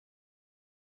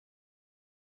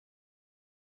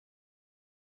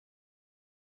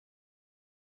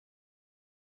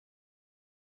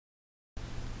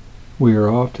We are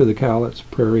off to the Cowlitz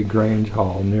Prairie Grange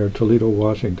Hall near Toledo,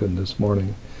 Washington this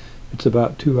morning. It's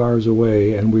about 2 hours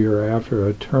away, and we are after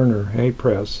a Turner hay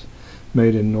press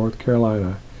made in North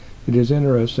Carolina. It is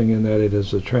interesting in that it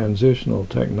is a transitional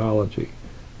technology.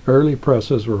 Early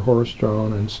presses were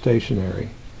horse-drawn and stationary.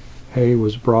 Hay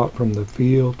was brought from the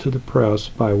field to the press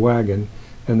by wagon,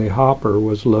 and the hopper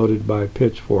was loaded by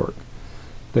pitchfork.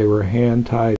 They were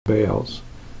hand-tied bales.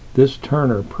 This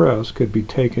Turner press could be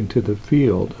taken to the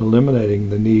field, eliminating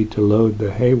the need to load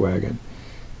the hay wagon.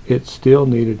 It still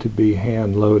needed to be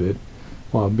hand-loaded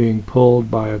while being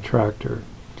pulled by a tractor.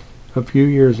 A few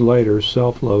years later,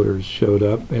 self-loaders showed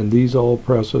up, and these old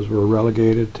presses were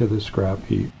relegated to the scrap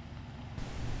heap.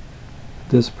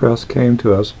 This press came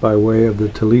to us by way of the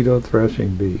Toledo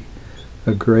Threshing Bee,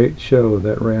 a great show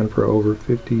that ran for over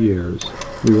 50 years.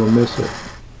 We will miss it.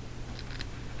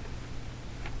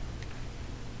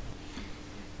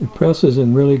 The press is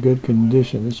in really good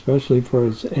condition, especially for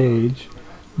its age,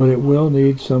 but it will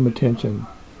need some attention.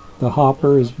 The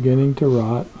hopper is beginning to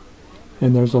rot,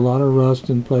 and there's a lot of rust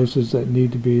in places that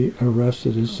need to be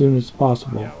arrested as soon as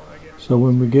possible. So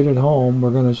when we get it home,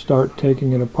 we're going to start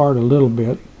taking it apart a little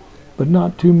bit, but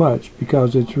not too much,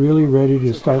 because it's really ready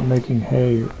to start making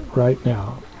hay right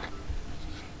now.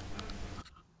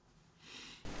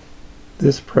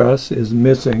 This press is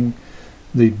missing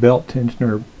the belt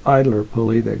tensioner idler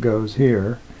pulley that goes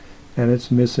here, and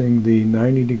it's missing the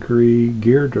 90-degree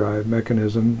gear drive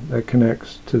mechanism that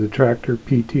connects to the tractor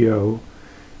PTO,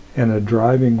 and a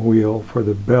driving wheel for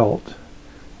the belt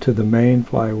to the main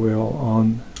flywheel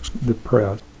on the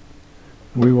press.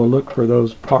 We will look for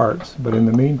those parts, but in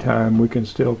the meantime we can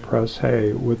still press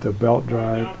hay with a belt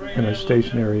drive and a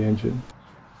stationary engine.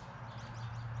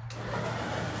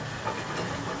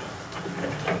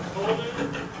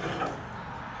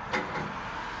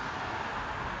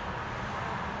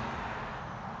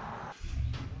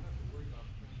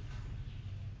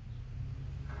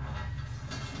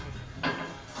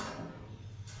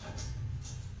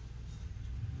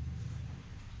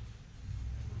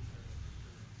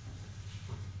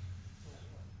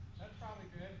 That's probably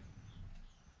good.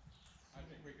 I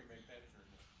think we can make that turn.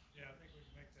 Yeah, I think we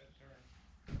can make that turn.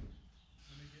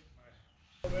 Let me get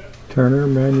my... Turner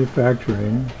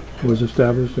Manufacturing was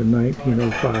established in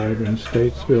 1905 in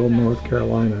Statesville, North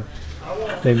Carolina.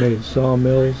 They made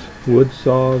sawmills, wood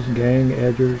saws, gang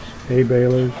edgers, hay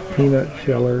balers, peanut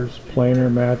shellers, planer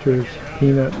matchers,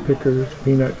 peanut pickers,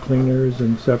 peanut cleaners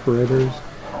and separators,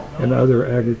 and other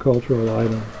agricultural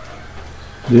items.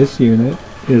 This unit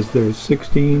is their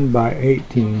 16 by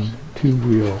 18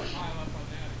 two-wheel.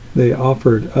 They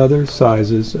offered other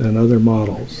sizes and other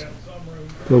models.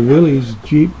 The Willys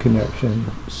Jeep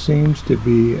connection seems to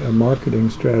be a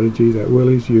marketing strategy that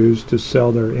Willys used to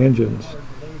sell their engines.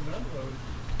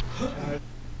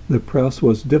 The press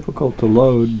was difficult to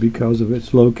load because of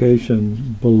its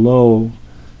location below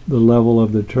the level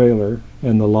of the trailer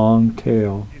and the long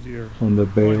tail on the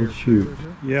bale chute.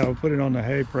 Yeah, we'll put it on the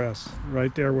hay press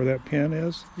right there where that pin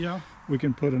is. Yeah. We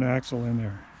can put an axle in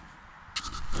there.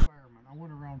 I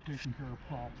went around taking care of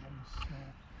problems.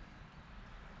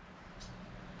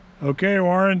 Okay,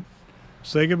 Warren,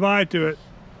 say goodbye to it.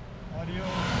 Adios.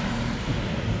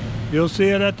 You'll see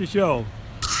it at the show.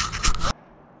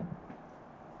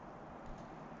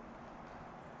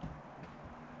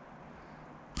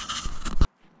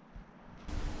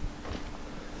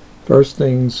 First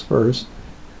things first,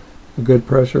 a good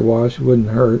pressure wash wouldn't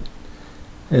hurt,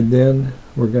 and then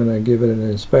we're going to give it an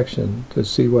inspection to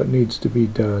see what needs to be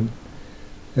done.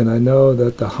 And I know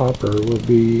that the hopper will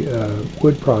be a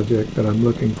wood project that I'm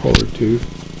looking forward to,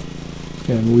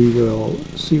 and we will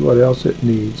see what else it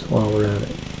needs while we're at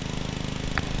it.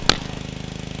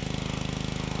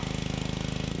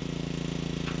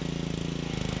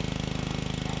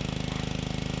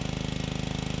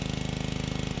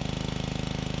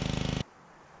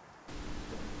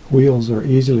 Wheels are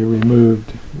easily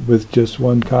removed with just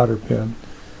one cotter pin,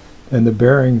 and the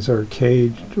bearings are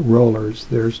caged rollers.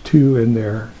 There's two in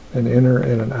there, an inner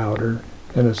and an outer,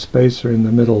 and a spacer in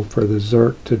the middle for the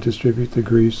Zerk to distribute the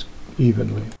grease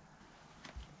evenly.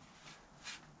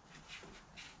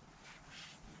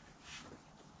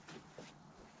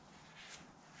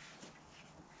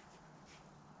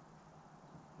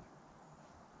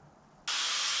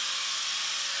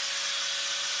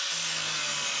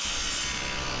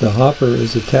 The hopper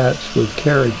is attached with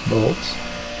carriage bolts,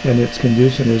 and its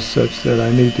condition is such that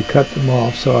I need to cut them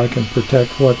off so I can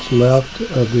protect what's left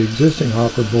of the existing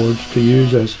hopper boards to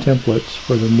use as templates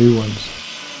for the new ones.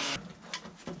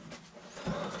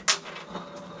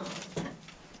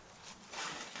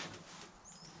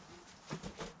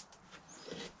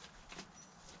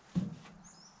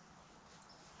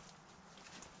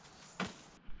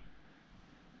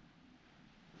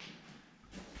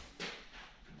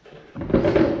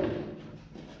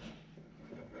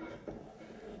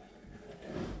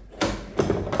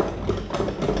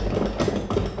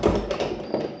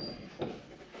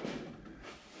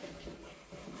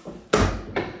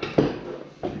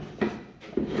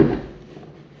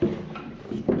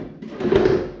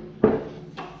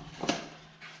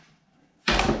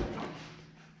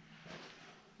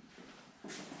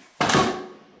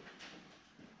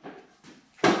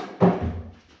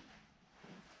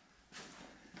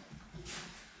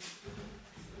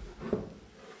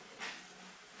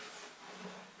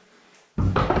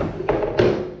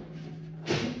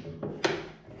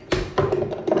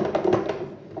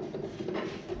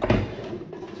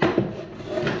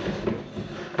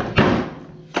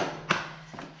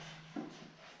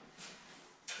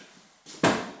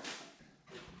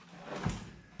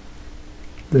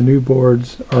 The new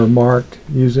boards are marked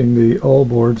using the old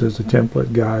boards as a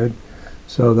template guide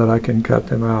so that I can cut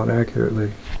them out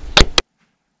accurately.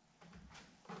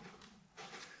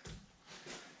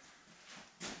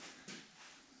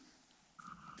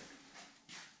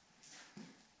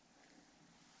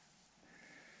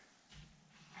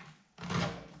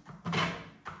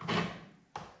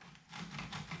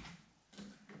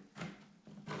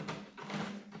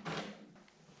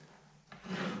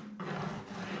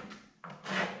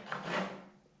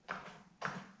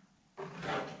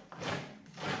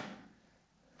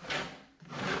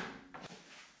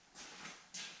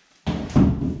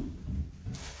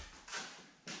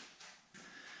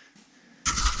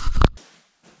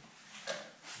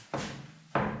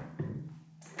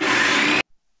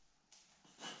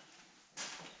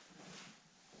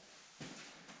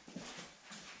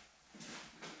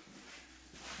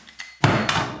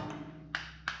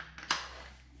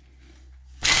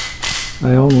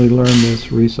 I only learned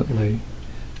this recently.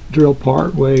 Drill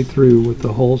part way through with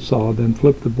the hole saw, then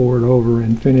flip the board over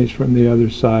and finish from the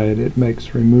other side. It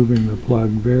makes removing the plug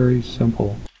very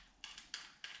simple.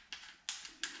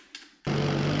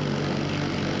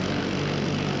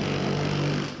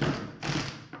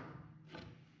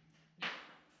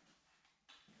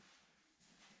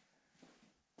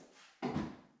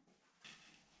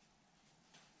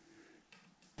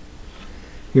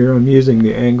 Here I'm using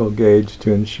the angle gauge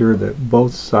to ensure that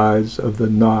both sides of the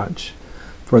notch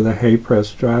for the hay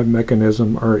press drive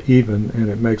mechanism are even, and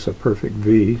it makes a perfect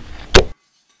V.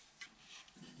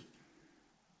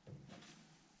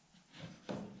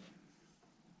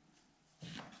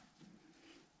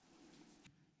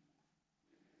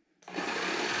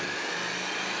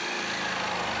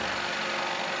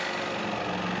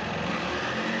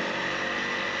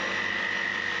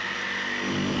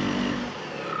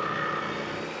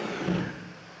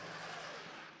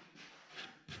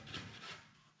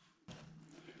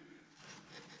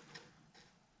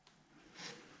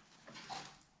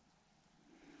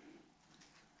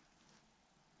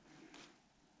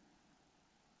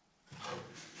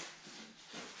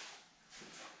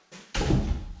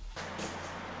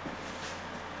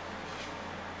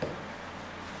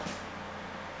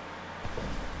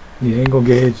 The angle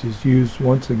gauge is used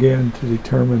once again to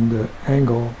determine the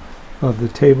angle of the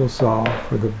table saw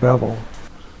for the bevel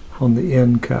on the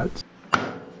end cuts.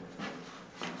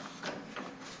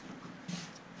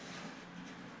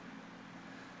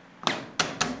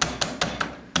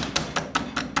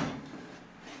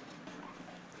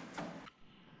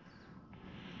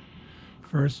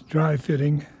 First dry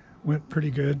fitting went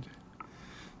pretty good.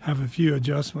 Have a few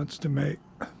adjustments to make.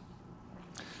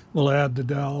 We'll add the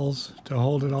dowels to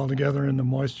hold it all together in the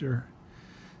moisture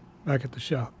back at the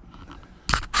shop.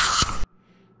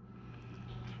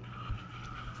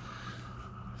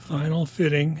 Final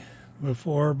fitting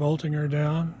before bolting her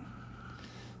down.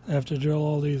 I have to drill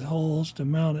all these holes to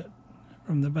mount it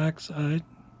from the back side.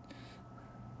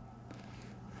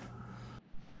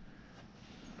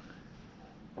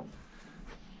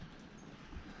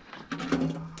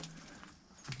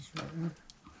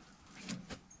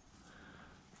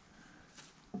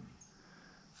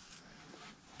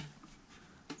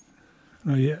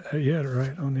 No, you had it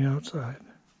right on the outside.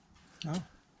 Oh.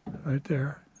 Right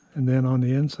there. And then on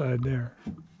the inside there.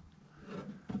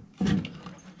 There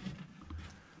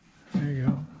you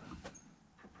go.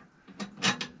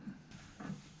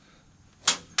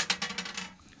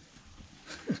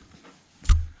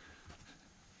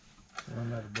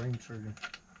 Run out of brain surgeon.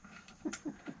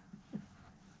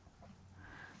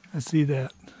 I see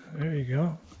that. There you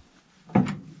go.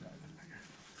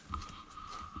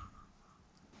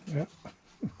 Yep.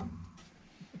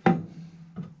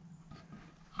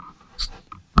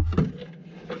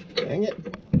 Dang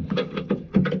it.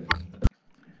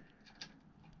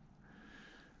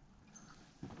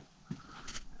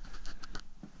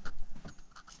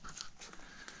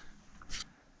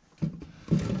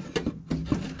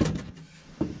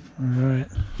 right.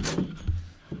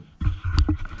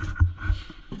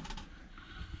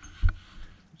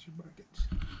 What's your buckets?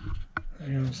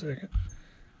 Hang on a second.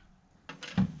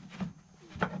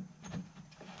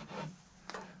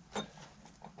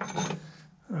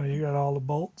 Oh, you got all the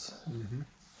bolts? Mm-hmm.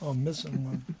 Oh, I'm missing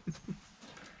one.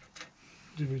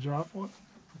 Did we drop one?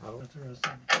 Oh. That's the rest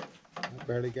of them. I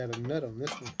barely got a nut on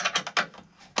this one.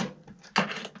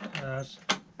 That's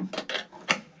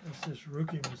this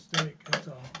rookie mistake, that's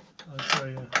all. I'll tell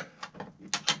you.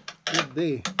 Could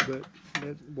be, but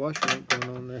that washer ain't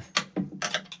going on there.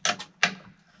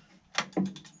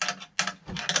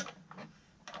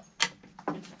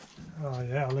 Oh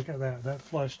yeah, look at that. That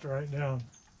flushed right down.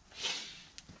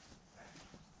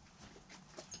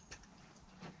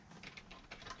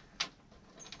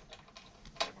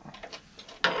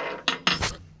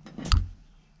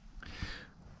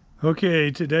 Okay,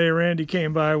 today Randy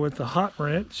came by with the hot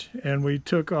wrench and we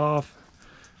took off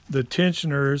the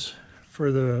tensioners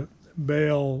for the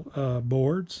bale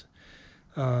boards.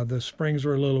 The springs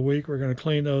were a little weak. We're going to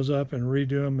clean those up and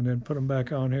redo them and then put them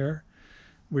back on here.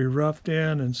 We roughed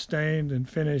in and stained and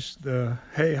finished the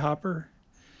hay hopper,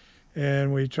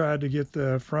 and we tried to get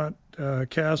the front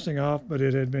casting off, but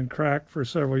it had been cracked for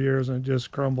several years and it just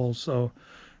crumbles, so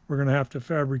we're going to have to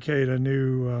fabricate a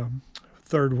new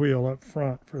third wheel up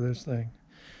front for this thing.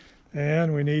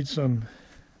 And we need some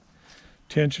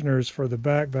tensioners for the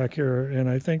back here, and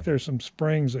I think there's some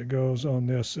springs that goes on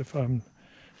this if I'm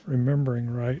remembering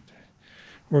right.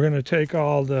 We're going to take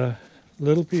all the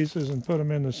little pieces and put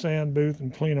them in the sand booth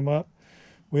and clean them up.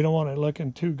 We don't want it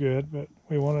looking too good, but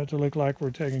we want it to look like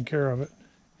we're taking care of it,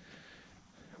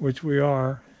 which we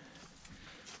are.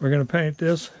 We're going to paint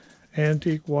this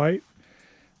antique white.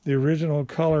 The original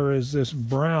color is this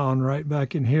brown right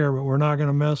back in here, but we're not going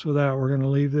to mess with that. We're going to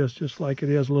leave this just like it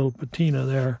is, a little patina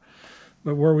there.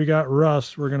 But where we got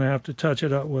rust, we're going to have to touch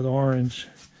it up with orange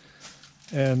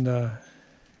and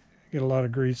get a lot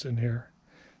of grease in here.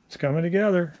 It's coming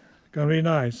together. It's going to be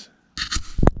nice.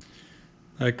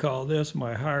 I call this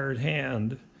my hired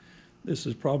hand. This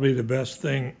is probably the best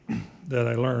thing that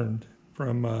I learned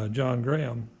from John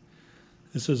Graham.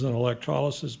 This is an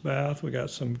electrolysis bath. We got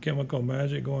some chemical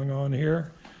magic going on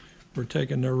here. We're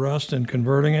taking the rust and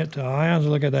converting it to ions.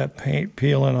 Look at that paint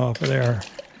peeling off of there.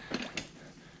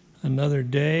 Another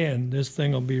day and this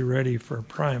thing will be ready for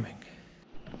priming.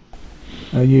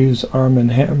 I use Arm &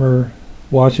 Hammer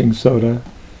washing soda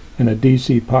and a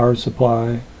DC power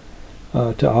supply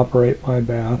to operate my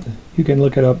bath. You can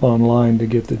look it up online to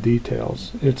get the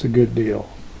details. It's a good deal.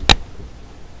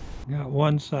 Got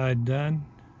one side done.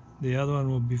 The other one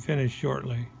will be finished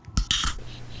shortly.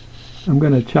 I'm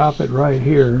going to chop it right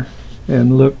here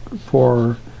and look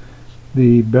for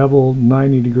the beveled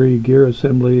 90-degree gear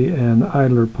assembly and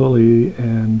idler pulley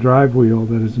and drive wheel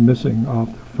that is missing off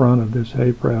the front of this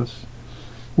hay press.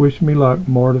 Wish me luck,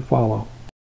 more to follow.